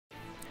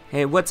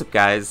Hey, what's up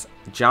guys?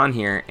 John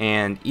here,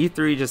 and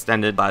E3 just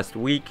ended last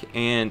week,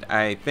 and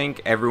I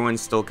think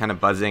everyone's still kind of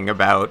buzzing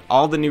about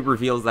all the new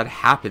reveals that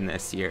happened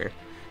this year.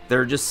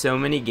 There are just so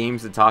many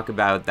games to talk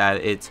about that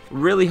it's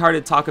really hard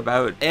to talk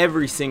about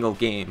every single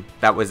game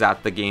that was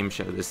at the game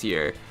show this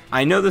year.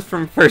 I know this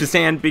from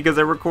firsthand because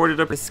I recorded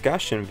a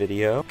discussion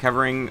video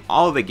covering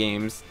all the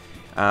games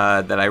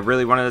that I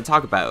really wanted to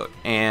talk about,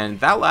 and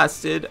that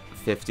lasted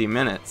 50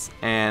 minutes,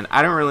 and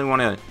I don't really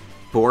want to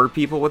bore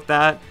people with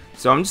that.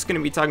 So I'm just going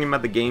to be talking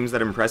about the games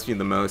that impressed me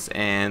the most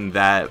and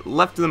that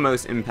left the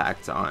most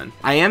impact on.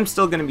 I am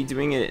still going to be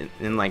doing it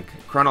in like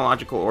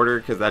chronological order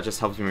because that just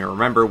helps me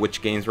remember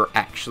which games were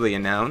actually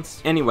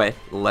announced. Anyway,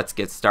 let's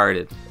get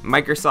started.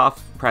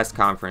 Microsoft press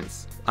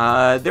conference.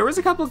 There was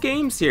a couple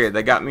games here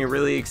that got me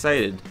really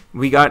excited.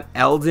 We got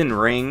Elden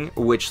Ring,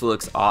 which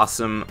looks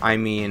awesome. I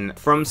mean,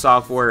 From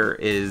Software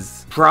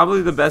is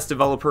probably the best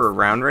developer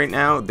around right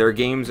now. Their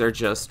games are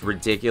just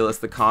ridiculous.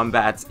 The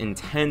combat's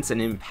intense and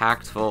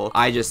impactful.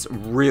 I just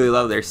really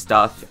love their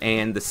stuff.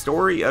 And the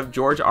story of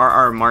George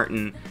R.R.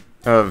 Martin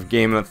of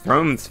Game of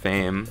Thrones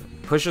fame.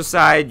 Push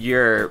aside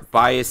your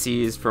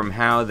biases from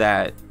how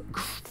that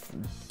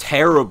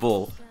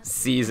terrible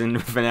season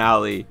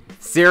finale,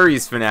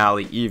 series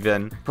finale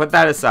even. Put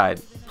that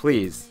aside,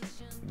 please.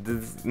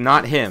 This is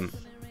not him.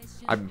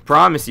 I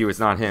promise you it's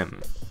not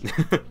him.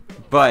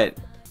 But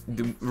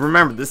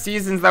remember, the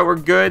seasons that were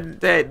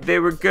good, they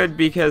were good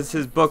because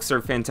his books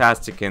are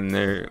fantastic and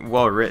they're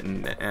well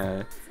written.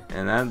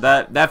 And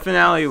that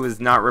finale was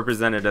not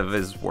representative of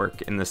his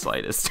work in the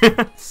slightest.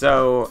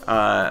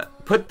 So,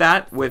 put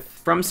that with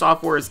From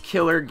Software's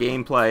killer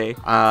gameplay,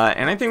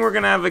 and I think we're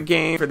gonna have a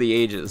game for the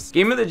ages.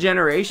 Game of the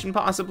generation,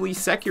 possibly.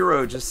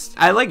 Sekiro,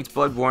 I liked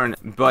Bloodborne,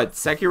 but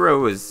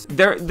Sekiro was,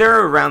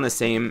 they're around the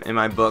same in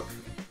my book.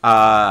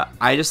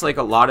 I just like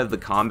a lot of the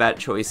combat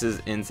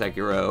choices in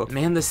Sekiro.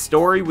 Man, the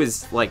story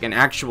was like an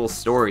actual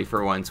story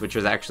for once, which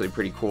was actually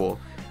pretty cool.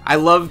 I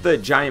love the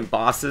giant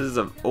bosses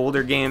of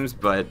older games,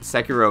 but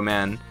Sekiro,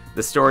 man,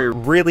 the story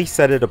really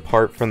set it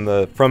apart from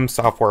the From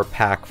Software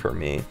pack for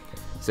me.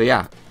 So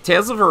yeah,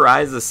 Tales of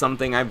Arise is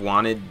something I've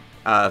wanted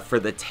for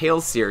the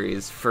Tales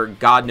series for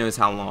God knows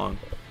how long.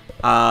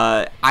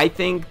 I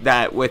think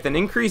that with an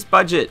increased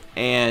budget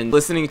and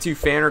listening to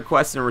fan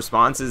requests and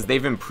responses,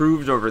 they've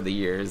improved over the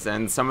years,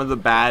 and some of the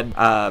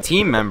bad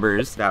team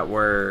members that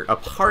were a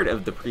part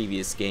of the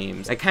previous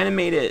games, it kind of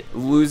made it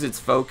lose its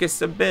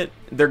focus a bit.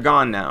 They're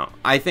gone now.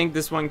 I think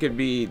this one could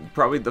be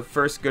probably the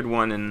first good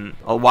one in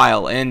a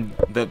while, and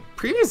the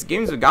previous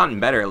games have gotten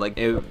better. Like,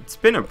 it's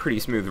been a pretty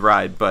smooth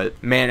ride,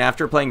 but man,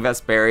 after playing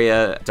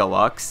Vesperia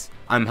Deluxe,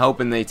 I'm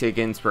hoping they take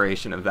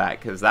inspiration of that,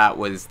 because that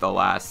was the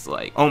last,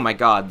 like, oh my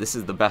god, this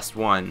is the best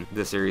one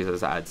the series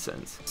has had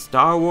since.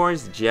 Star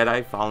Wars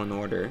Jedi Fallen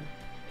Order.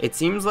 It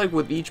seems like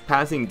with each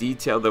passing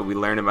detail that we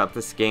learn about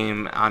this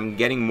game, I'm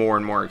getting more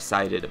and more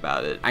excited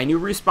about it. I knew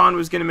Respawn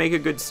was going to make a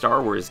good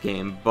Star Wars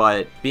game,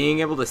 but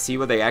being able to see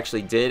what they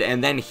actually did,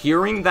 and then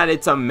hearing that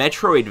it's a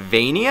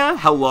Metroidvania?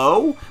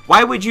 Hello?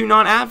 Why would you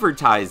not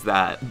advertise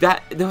that?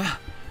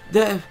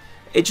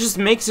 It just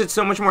makes it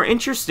so much more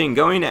interesting,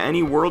 going to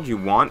any world you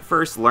want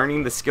first,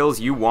 learning the skills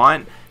you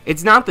want.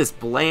 It's not this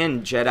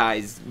bland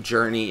Jedi's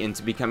journey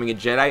into becoming a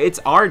Jedi, it's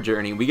our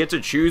journey. We get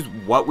to choose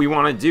what we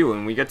want to do,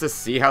 and we get to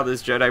see how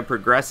this Jedi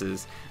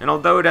progresses. And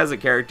although it has a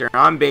character,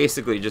 I'm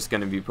basically just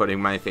going to be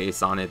putting my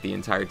face on it the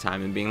entire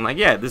time and being like,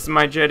 yeah, this is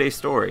my Jedi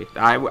story.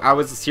 I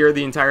was here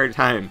the entire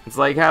time. It's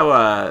like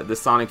how the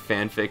Sonic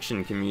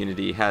fanfiction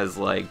community has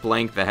like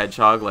Blank the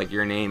Hedgehog, like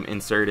your name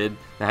inserted.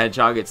 The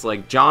Hedgehog, it's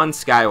like John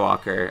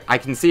Skywalker. I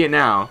can see it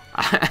now.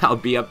 I'll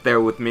be up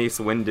there with Mace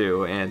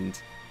Windu and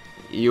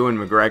Ewan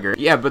McGregor.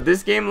 Yeah, but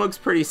this game looks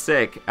pretty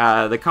sick.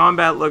 The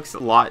combat looks a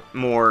lot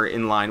more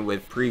in line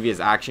with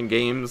previous action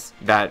games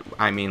that,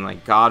 I mean,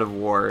 like God of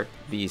War,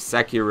 the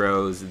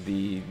Sekiros,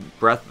 the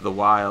Breath of the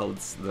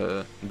Wilds,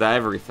 the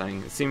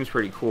everything. It seems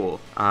pretty cool.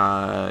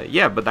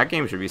 Yeah, but that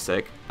game should be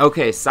sick.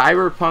 Okay,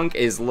 Cyberpunk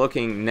is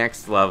looking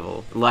next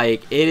level.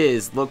 Like, it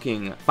is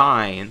looking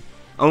fine.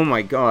 Oh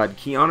my god,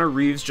 Keanu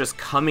Reeves just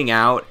coming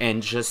out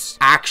and just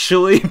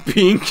actually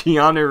being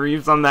Keanu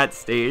Reeves on that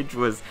stage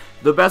was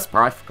the best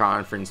press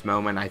conference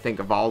moment, I think,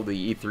 of all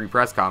the E3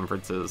 press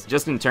conferences.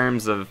 Just in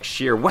terms of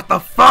sheer, what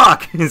the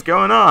fuck is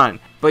going on?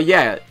 But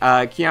yeah,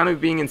 Keanu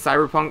being in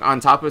Cyberpunk,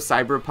 on top of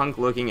Cyberpunk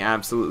looking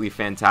absolutely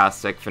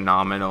fantastic,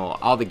 phenomenal.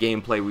 All the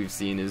gameplay we've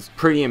seen is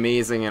pretty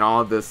amazing, and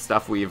all of the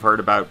stuff we've heard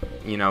about,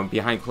 you know,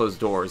 behind closed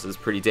doors is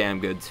pretty damn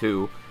good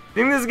too. I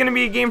think this is going to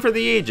be a game for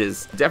the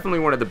ages. Definitely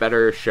one of the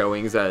better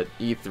showings at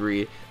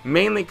E3,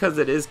 mainly because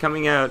it is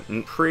coming out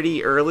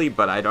pretty early,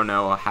 but I don't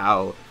know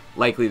how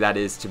likely that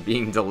is to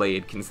being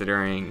delayed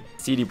considering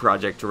CD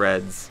Projekt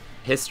Red's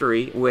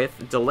history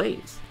with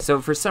delays. So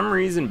for some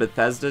reason,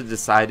 Bethesda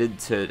decided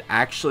to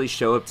actually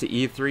show up to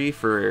E3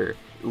 for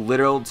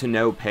little to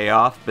no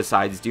payoff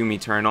besides Doom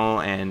Eternal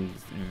and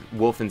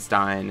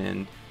Wolfenstein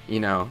and, you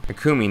know,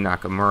 Akumi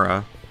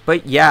Nakamura.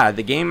 But yeah,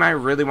 the game I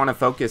really want to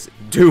focus,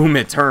 Doom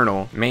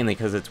Eternal, mainly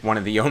because it's one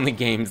of the only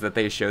games that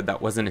they showed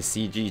that wasn't a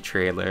CG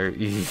trailer.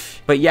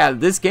 But yeah,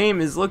 this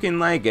game is looking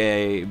like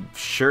a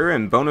sure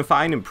and bona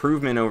fide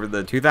improvement over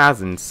the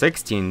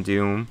 2016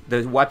 Doom.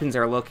 The weapons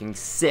are looking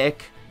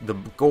sick. The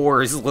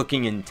gore is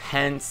looking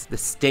intense, the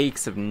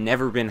stakes have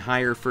never been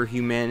higher for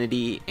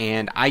humanity,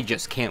 and I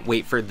just can't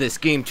wait for this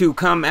game to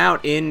come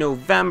out in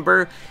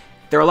November.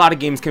 There are a lot of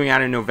games coming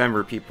out in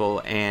November,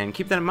 people, and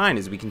keep that in mind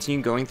as we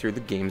continue going through the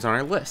games on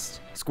our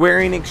list.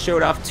 Square Enix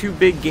showed off 2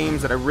 big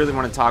games that I really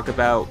want to talk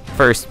about.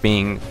 First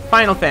being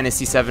Final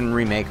Fantasy VII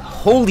Remake.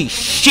 Holy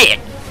shit!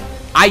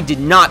 I did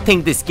not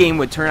think this game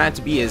would turn out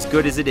to be as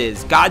good as it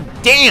is. God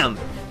damn!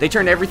 They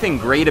turned everything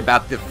great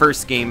about the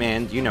first game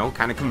and, you know,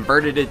 kind of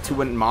converted it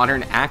to a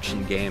modern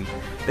action game.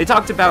 They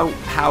talked about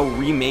how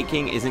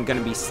remaking isn't going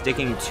to be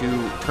sticking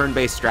to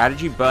turn-based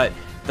strategy, but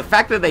the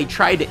fact that they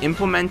tried to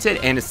implement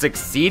it and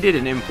succeeded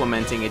in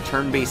implementing a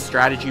turn-based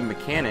strategy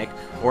mechanic,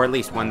 or at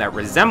least one that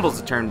resembles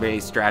a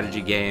turn-based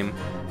strategy game,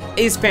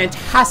 is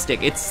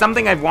fantastic. It's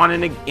something I've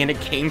wanted in a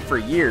game for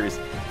years.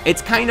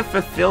 It's kind of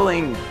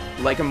fulfilling,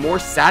 like, a more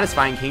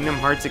satisfying Kingdom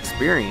Hearts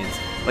experience.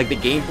 Like, the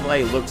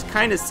gameplay looks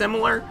kind of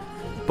similar,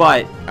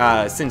 but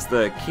since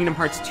the Kingdom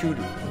Hearts 2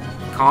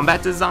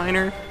 combat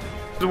designer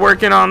is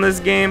working on this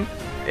game,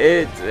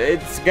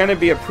 it's gonna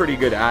be a pretty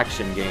good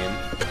action game.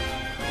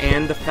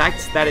 And the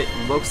fact that it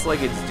looks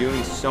like it's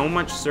doing so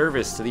much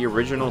service to the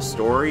original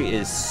story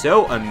is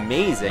so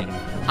amazing.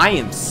 I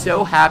am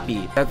so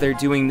happy that they're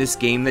doing this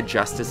game the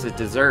justice it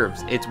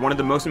deserves. It's one of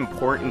the most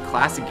important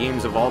classic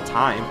games of all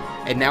time,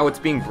 and now it's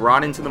being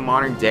brought into the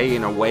modern day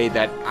in a way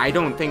that I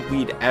don't think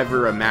we'd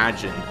ever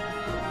imagine.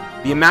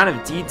 The amount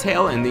of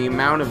detail and the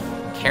amount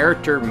of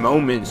character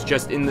moments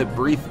just in the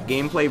brief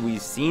gameplay we've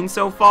seen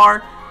so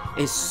far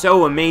is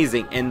so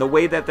amazing, and the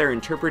way that they're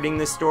interpreting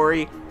this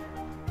story,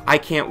 I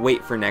can't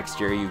wait for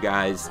next year, you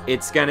guys.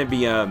 It's gonna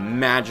be a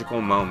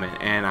magical moment,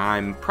 and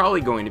I'm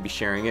probably going to be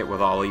sharing it with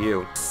all of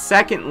you.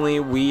 Secondly,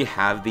 we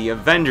have the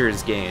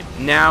Avengers game.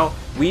 Now,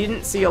 we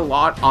didn't see a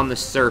lot on the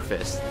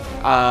surface.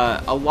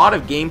 A lot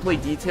of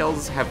gameplay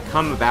details have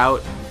come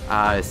about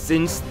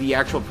since the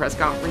actual press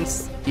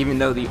conference, even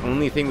though the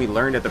only thing we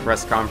learned at the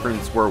press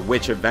conference were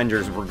which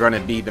Avengers were going to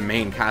be the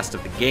main cast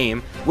of the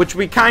game, which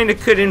we kind of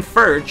could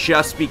infer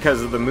just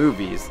because of the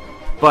movies.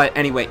 But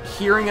anyway,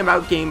 hearing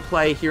about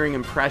gameplay, hearing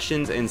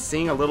impressions, and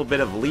seeing a little bit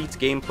of leaked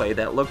gameplay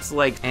that looks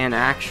like an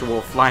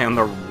actual fly on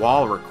the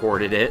wall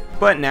recorded it.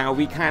 But now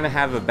we kind of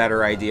have a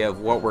better idea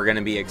of what we're going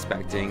to be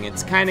expecting.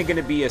 It's kind of going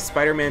to be a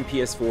Spider-Man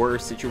PS4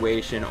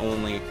 situation,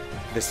 only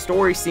the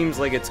story seems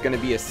like it's going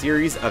to be a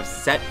series of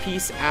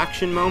set-piece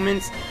action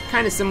moments,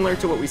 kind of similar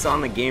to what we saw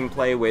in the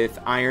gameplay with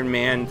Iron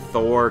Man,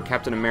 Thor,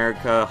 Captain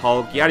America,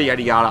 Hulk, yada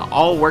yada yada,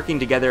 all working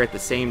together at the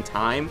same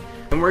time.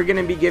 And we're going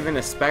to be given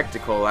a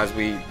spectacle as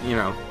we, you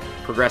know,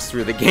 progress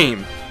through the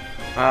game.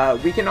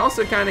 We can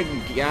also kind of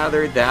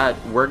gather that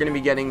we're going to be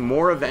getting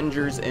more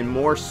Avengers and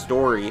more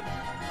story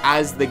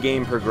as the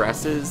game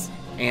progresses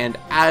and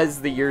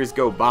as the years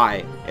go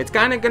by. It's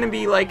kind of going to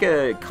be like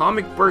a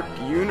comic book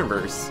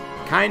universe,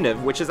 kind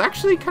of, which is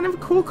actually kind of a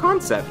cool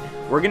concept.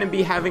 We're going to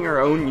be having our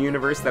own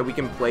universe that we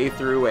can play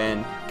through,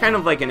 and kind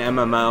of like an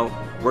MMO,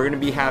 we're going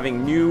to be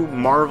having new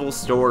Marvel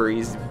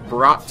stories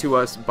brought to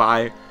us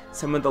by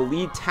some of the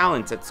lead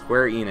talents at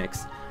Square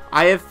Enix.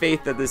 I have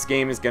faith that this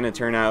game is going to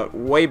turn out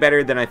way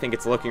better than I think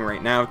it's looking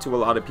right now to a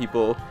lot of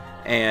people,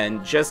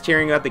 and just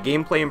hearing about the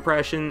gameplay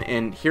impression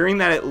and hearing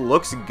that it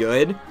looks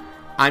good,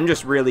 I'm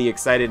just really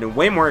excited, and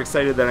way more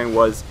excited than I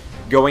was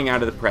going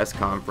out of the press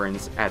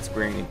conference at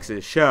Square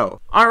Enix's show.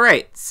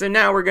 Alright, so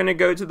now we're going to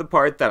go to the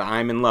part that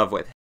I'm in love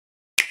with.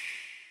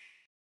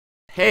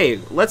 Hey,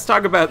 let's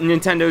talk about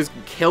Nintendo's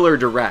Killer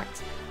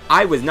Direct.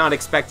 I was not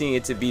expecting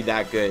it to be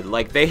that good.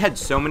 Like, they had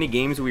so many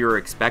games we were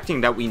expecting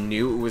that we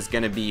knew it was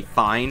going to be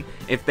fine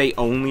if they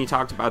only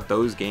talked about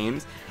those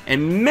games.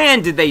 And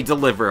man, did they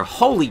deliver.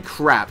 Holy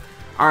crap.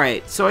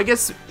 Alright, so I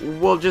guess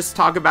we'll just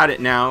talk about it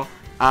now.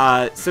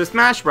 So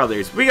Smash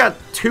Brothers, we got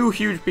 2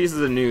 huge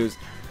pieces of news.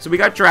 So we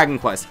got Dragon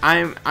Quest.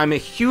 I'm a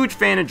huge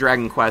fan of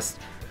Dragon Quest,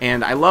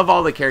 and I love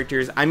all the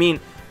characters. I mean,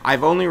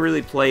 I've only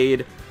really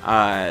played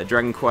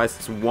Dragon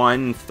Quests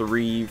 1,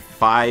 3,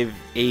 5,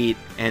 8,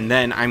 and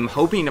then I'm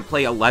hoping to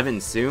play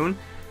 11 soon.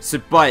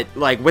 So, but,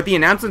 like, with the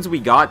announcements we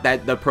got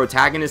that the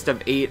protagonist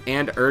of 8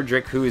 and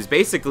Erdrick, who is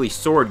basically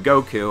Sword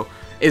Goku,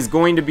 is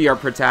going to be our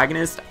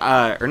protagonist,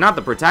 or not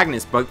the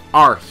protagonist, but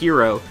our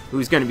hero,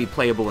 who's going to be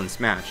playable in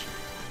Smash.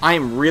 I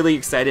am really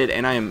excited,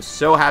 and I am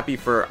so happy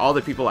for all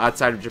the people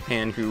outside of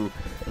Japan who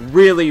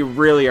really,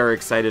 really are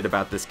excited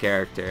about this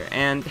character.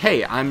 And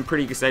hey, I'm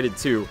pretty excited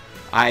too.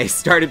 I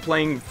started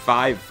playing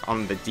 5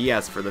 on the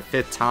DS for the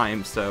 5th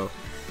time, so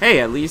hey,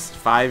 at least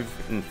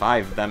 5 and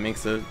 5, that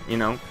makes a, you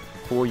know,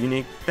 cool,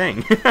 unique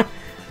thing.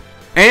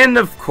 And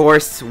of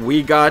course,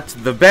 we got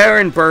the bear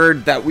and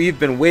bird that we've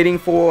been waiting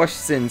for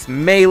since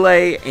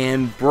Melee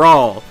and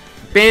Brawl.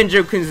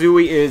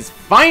 Banjo-Kazooie is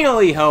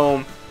finally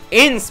home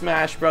in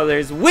Smash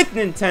Brothers with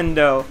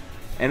Nintendo,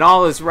 and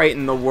all is right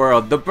in the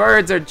world. The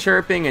birds are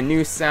chirping a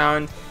new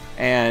sound,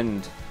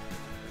 And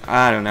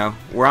I don't know,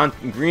 we're on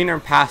greener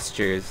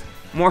pastures,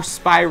 more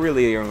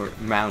spiralier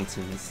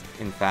mountains,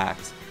 in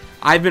fact.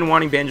 I've been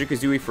wanting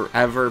Banjo-Kazooie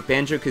forever.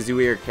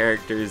 Banjo-Kazooie are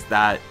characters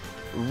that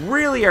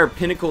really are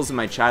pinnacles of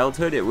my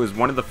childhood. It was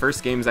one of the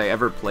first games I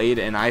ever played,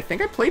 and I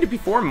think I played it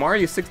before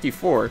Mario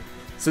 64.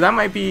 So that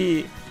might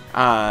be,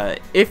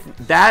 if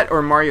that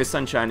or Mario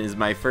Sunshine is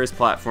my first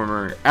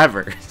platformer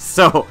ever.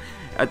 So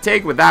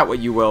take with that what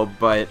you will,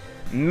 but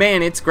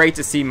man, it's great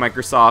to see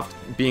Microsoft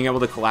being able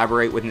to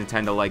collaborate with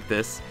Nintendo like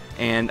this.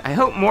 And I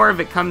hope more of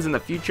it comes in the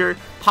future.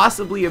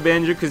 Possibly a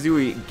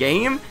Banjo-Kazooie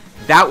game.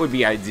 That would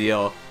be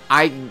ideal.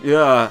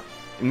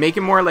 Make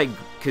it more like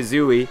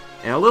Kazooie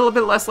and a little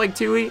bit less like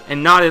Tooie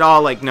and not at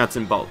all like Nuts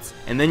and Bolts.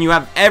 And then you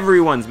have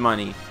everyone's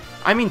money.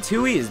 I mean,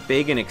 Tooie is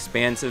big and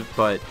expansive,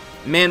 but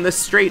man, the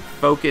straight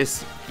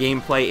focus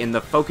gameplay in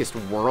the focused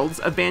worlds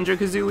of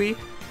Banjo-Kazooie,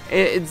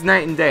 it's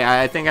night and day.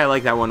 I think I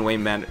like that one way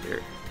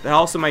better. That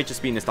also might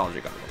just be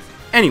nostalgic.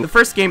 Anyway, the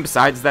first game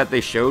besides that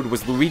they showed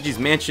was Luigi's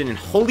Mansion, and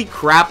holy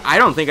crap, I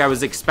don't think I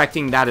was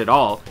expecting that at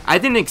all. I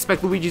didn't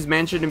expect Luigi's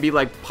Mansion to be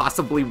like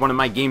possibly one of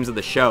my games of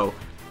the show.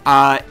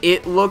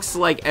 It looks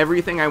like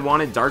everything I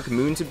wanted Dark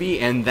Moon to be,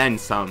 and then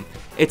some.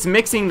 It's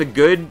mixing the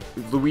good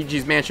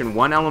Luigi's Mansion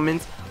 1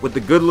 elements with the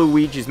good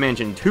Luigi's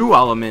Mansion 2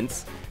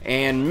 elements,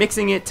 and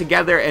mixing it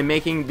together and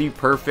making the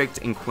perfect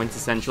and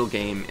quintessential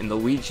game in the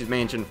Luigi's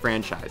Mansion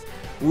franchise.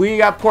 We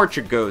got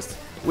portrait ghosts.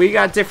 We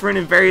got different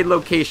and varied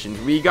locations.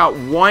 We got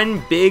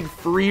one big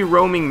free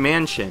roaming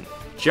mansion,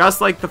 just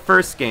like the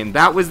first game.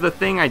 That was the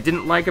thing I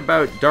didn't like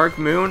about Dark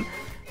Moon,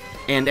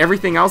 and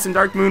everything else in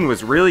Dark Moon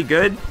was really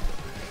good.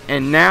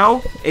 And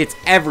now, it's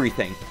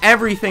everything.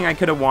 Everything I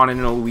could have wanted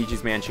in a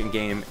Luigi's Mansion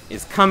game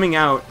is coming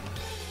out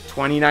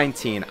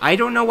 2019. I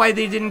don't know why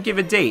they didn't give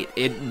a date.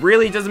 It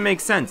really doesn't make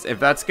sense if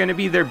that's going to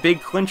be their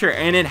big clincher,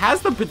 and it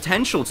has the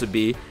potential to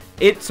be.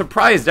 It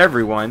surprised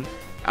everyone.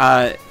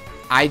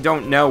 I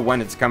don't know when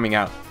it's coming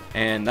out,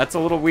 and that's a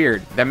little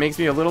weird. That makes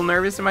me a little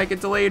nervous it might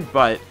get delayed,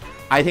 but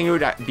I think it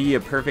would be a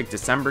perfect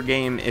December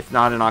game, if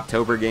not an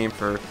October game,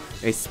 for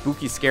a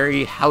spooky,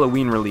 scary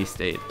Halloween release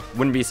date.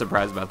 Wouldn't be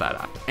surprised about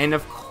that. And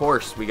of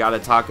course, we gotta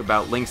talk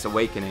about Link's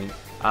Awakening.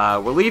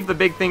 We'll leave the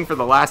big thing for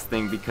the last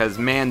thing, because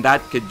man,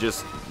 that could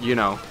just, you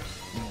know,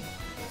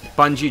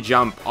 bungee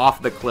jump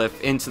off the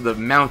cliff into the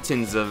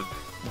mountains of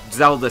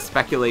Zelda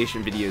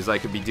speculation videos I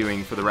could be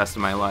doing for the rest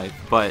of my life.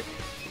 But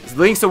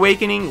Link's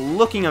Awakening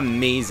looking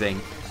amazing.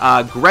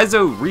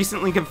 Grezzo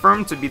recently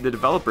confirmed to be the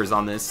developers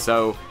on this,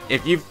 so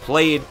if you've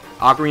played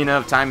Ocarina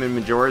of Time and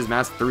Majora's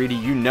Mask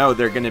 3D, you know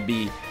they're going to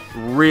be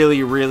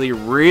really, really,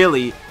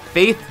 really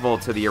faithful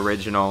to the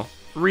original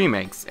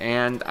remakes,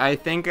 and I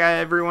think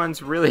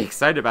everyone's really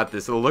excited about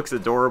this. It looks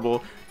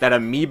adorable. That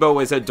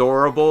amiibo is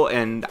adorable,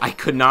 and I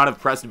could not have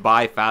pressed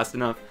buy fast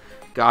enough.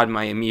 God,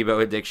 my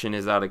amiibo addiction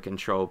is out of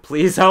control.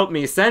 Please help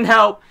me. Send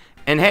help!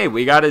 And hey,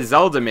 we got a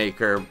Zelda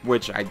Maker,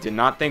 which I did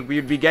not think we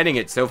would be getting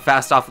it so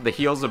fast off of the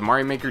heels of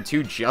Mario Maker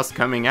 2 just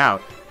coming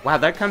out. Wow,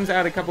 that comes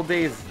out a couple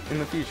days in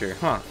the future,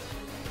 huh?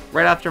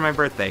 Right after my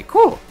birthday.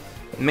 Cool!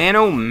 Man,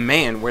 oh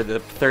man, were the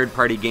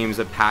third-party games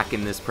a pack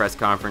in this press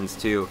conference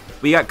too.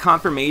 We got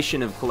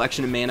confirmation of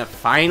Collection of Mana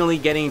finally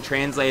getting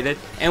translated,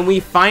 and we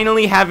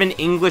finally have an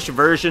English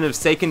version of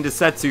Seiken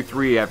Densetsu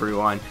 3,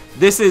 everyone.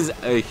 This is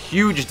a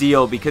huge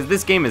deal because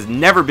this game has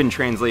never been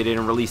translated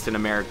and released in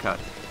America.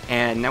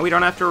 And now we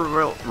don't have to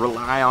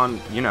rely on,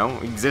 you know,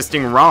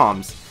 existing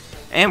ROMs.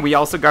 And we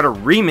also got a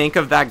remake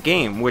of that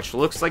game, which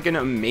looks like an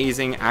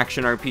amazing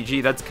action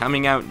RPG that's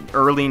coming out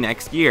early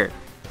next year.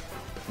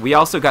 We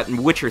also got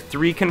Witcher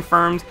 3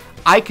 confirmed.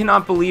 I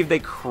cannot believe they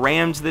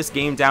crammed this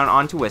game down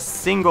onto a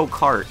single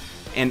cart,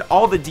 and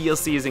all the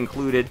DLC is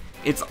included.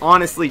 It's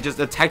honestly just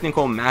a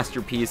technical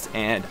masterpiece,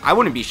 and I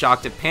wouldn't be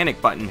shocked if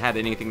Panic Button had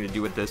anything to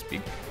do with this,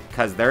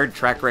 because their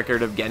track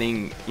record of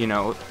getting, you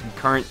know,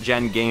 current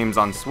gen games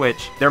on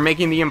Switch, they're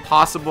making the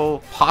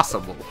impossible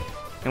possible.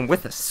 And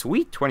with a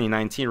sweet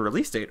 2019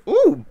 release date,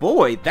 ooh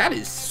boy, that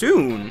is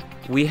soon.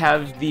 We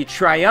have the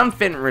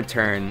triumphant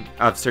return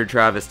of Sir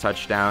Travis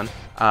Touchdown.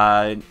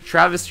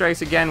 Travis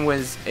Strikes Again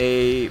was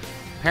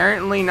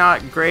apparently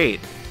not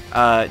great.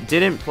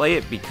 Didn't play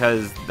it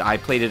because I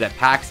played it at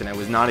PAX and I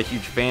was not a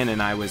huge fan,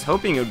 and I was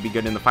hoping it would be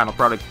good in the final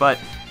product, but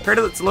heard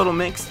it's a little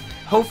mixed.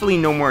 Hopefully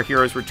No More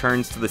Heroes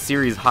returns to the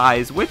series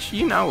highs, which,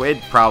 you know, it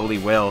probably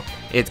will.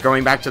 It's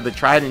going back to the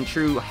tried and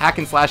true hack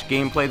and slash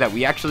gameplay that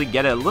we actually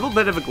get a little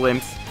bit of a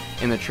glimpse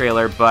in the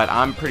trailer, but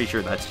I'm pretty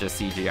sure that's just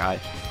CGI.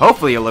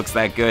 Hopefully it looks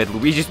that good.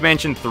 Luigi's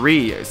Mansion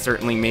 3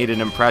 certainly made an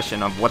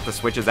impression of what the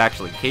Switch is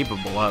actually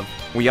capable of.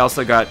 We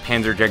also got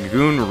Panzer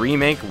Dragoon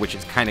Remake, which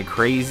is kind of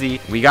crazy.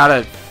 We got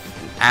a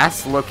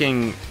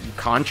ass-looking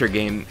Contra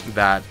game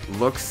that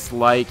looks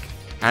like,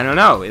 I don't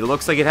know, it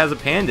looks like it has a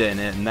panda in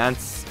it, and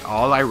that's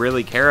all I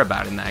really care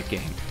about in that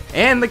game.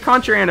 And the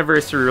Contra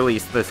Anniversary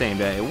released the same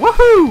day.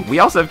 Woohoo! We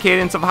also have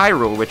Cadence of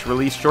Hyrule, which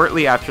released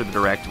shortly after the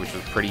Direct, which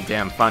was pretty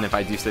damn fun if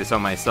I do say so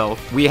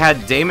myself. We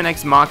had Daemon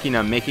X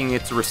Machina making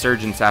its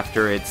resurgence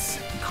after its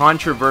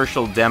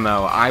controversial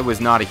demo. I was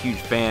not a huge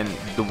fan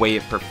the way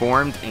it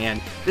performed, and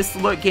this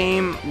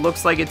game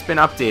looks like it's been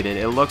updated.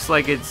 It looks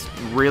like it's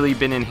really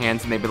been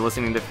enhanced and they've been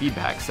listening to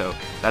feedback, so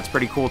that's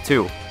pretty cool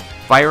too.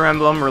 Fire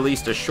Emblem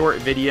released a short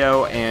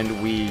video,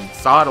 and we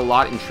saw it a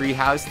lot in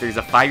Treehouse. There's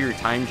a 5-year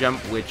time jump,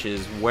 which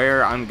is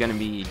where I'm going to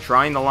be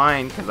drawing the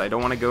line, because I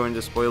don't want to go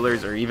into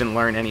spoilers or even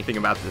learn anything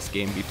about this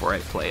game before I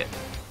play it.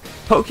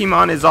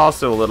 Pokemon is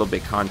also a little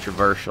bit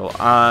controversial,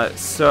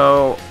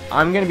 so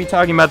I'm going to be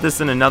talking about this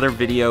in another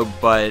video,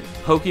 but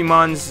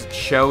Pokemon's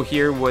show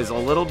here was a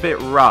little bit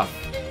rough.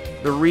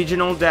 The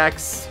regional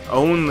dex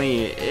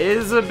only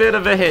is a bit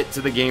of a hit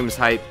to the game's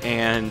hype,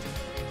 and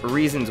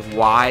reasons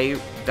why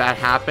that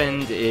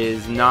happened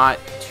is not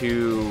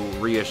too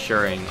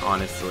reassuring,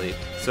 honestly.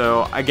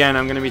 So again,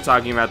 I'm going to be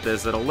talking about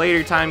this at a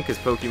later time because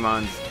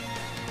Pokemon's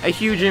a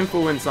huge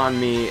influence on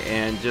me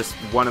and just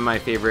one of my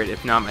favorite,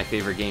 if not my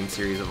favorite game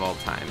series of all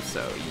time.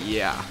 So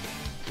yeah.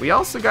 We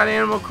also got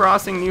Animal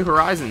Crossing New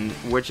Horizons,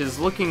 which is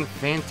looking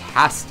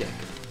fantastic.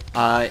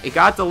 It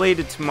got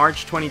delayed to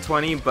March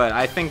 2020, but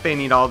I think they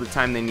need all the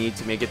time they need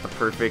to make it the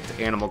perfect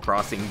Animal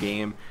Crossing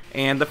game.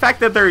 And the fact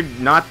that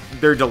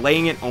they're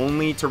delaying it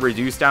only to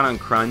reduce down on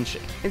crunch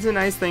is a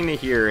nice thing to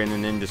hear in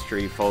an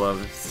industry full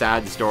of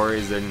sad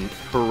stories and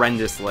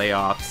horrendous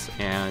layoffs,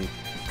 and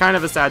kind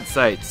of a sad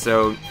sight.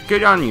 So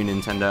good on you,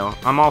 Nintendo.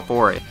 I'm all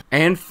for it.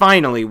 And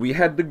finally, we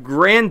had the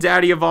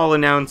granddaddy of all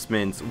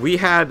announcements. We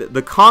had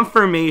the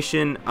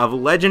confirmation of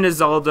Legend of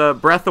Zelda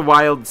Breath of the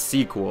Wild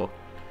sequel.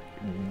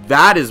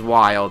 That is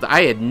wild.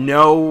 I had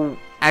no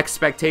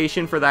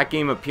expectation for that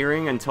game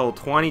appearing until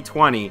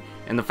 2020,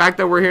 and the fact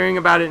that we're hearing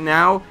about it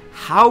now,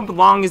 how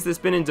long has this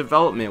been in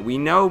development? We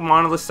know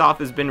Monolith Soft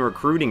has been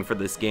recruiting for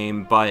this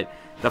game, but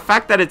the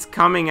fact that it's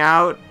coming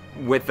out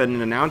with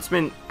an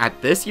announcement at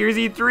this year's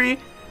E3,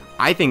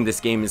 I think this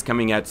game is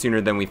coming out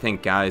sooner than we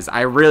think, guys.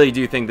 I really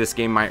do think this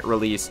game might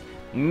release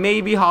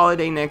maybe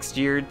holiday next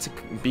year to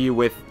be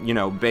with, you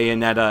know,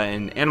 Bayonetta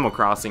and Animal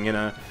Crossing in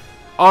a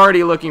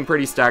already looking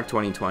pretty stacked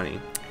 2020.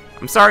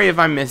 I'm sorry if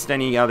I missed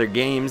any other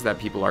games that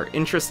people are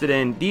interested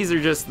in. These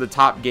are just the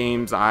top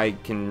games I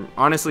can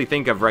honestly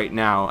think of right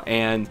now,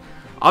 and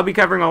I'll be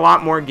covering a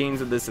lot more games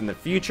of this in the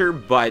future,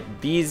 but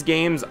these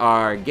games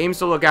are games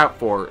to look out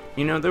for.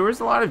 You know, there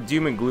was a lot of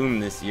doom and gloom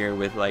this year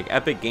with like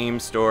Epic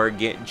Games Store,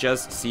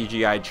 just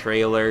CGI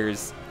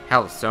trailers.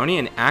 Hell, Sony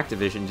and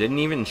Activision didn't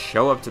even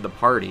show up to the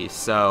party,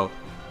 so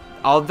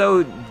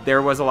although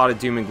there was a lot of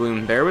doom and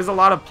gloom, there was a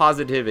lot of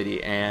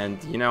positivity,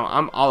 and you know,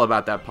 I'm all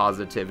about that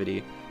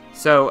positivity.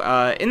 So,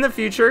 in the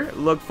future,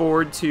 look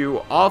forward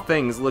to all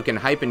things looking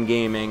hype in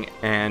gaming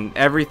and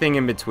everything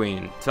in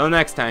between. Till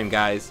next time,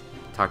 guys.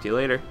 Talk to you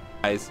later.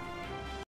 Guys.